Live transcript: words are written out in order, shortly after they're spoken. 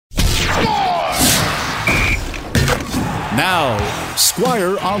Now,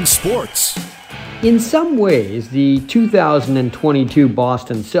 Squire on Sports. In some ways, the 2022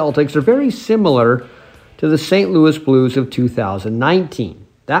 Boston Celtics are very similar to the St. Louis Blues of 2019.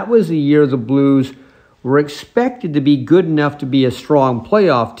 That was the year the Blues were expected to be good enough to be a strong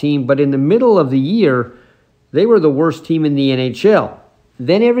playoff team, but in the middle of the year, they were the worst team in the NHL.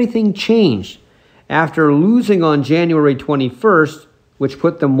 Then everything changed. After losing on January 21st, which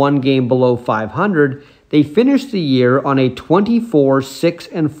put them one game below 500, they finished the year on a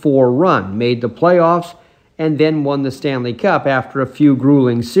 24-6-4 run, made the playoffs, and then won the Stanley Cup after a few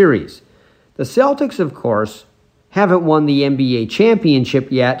grueling series. The Celtics, of course, haven't won the NBA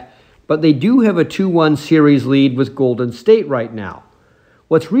championship yet, but they do have a 2-1 series lead with Golden State right now.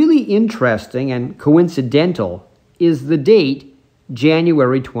 What's really interesting and coincidental is the date,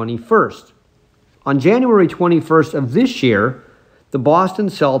 January 21st. On January 21st of this year, the Boston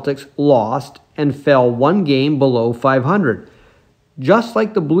Celtics lost and fell one game below 500, just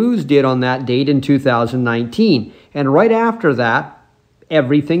like the Blues did on that date in 2019. And right after that,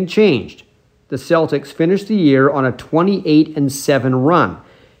 everything changed. The Celtics finished the year on a 28-7 run.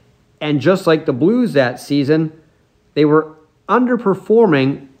 And just like the Blues that season, they were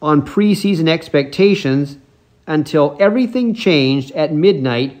underperforming on preseason expectations until everything changed at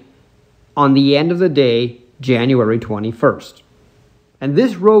midnight on the end of the day, January 21st. And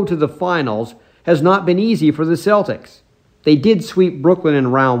this road to the finals has not been easy for the Celtics. They did sweep Brooklyn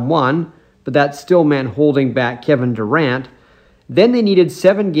in round 1, but that still meant holding back Kevin Durant. Then they needed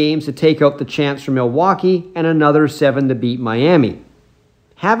 7 games to take out the chance for Milwaukee and another 7 to beat Miami.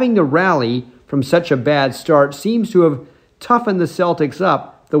 Having to rally from such a bad start seems to have toughened the Celtics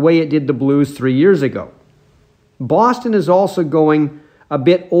up the way it did the Blues 3 years ago. Boston is also going a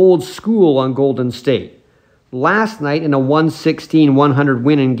bit old school on Golden State. Last night in a 116-100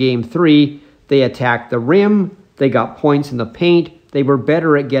 win in Game 3, they attacked the rim, they got points in the paint, they were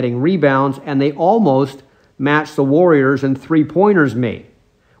better at getting rebounds, and they almost matched the Warriors in 3-pointers made.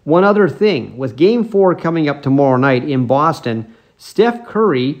 One other thing, with Game 4 coming up tomorrow night in Boston, Steph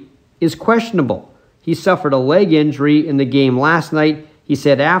Curry is questionable. He suffered a leg injury in the game last night. He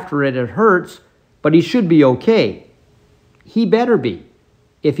said after it hurts, but he should be okay. He better be.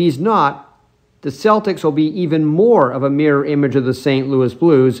 If he's not, the Celtics will be even more of a mirror image of the St. Louis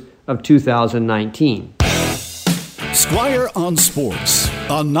Blues of 2019. Squire on Sports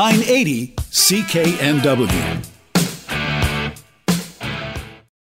on 980 CKNW.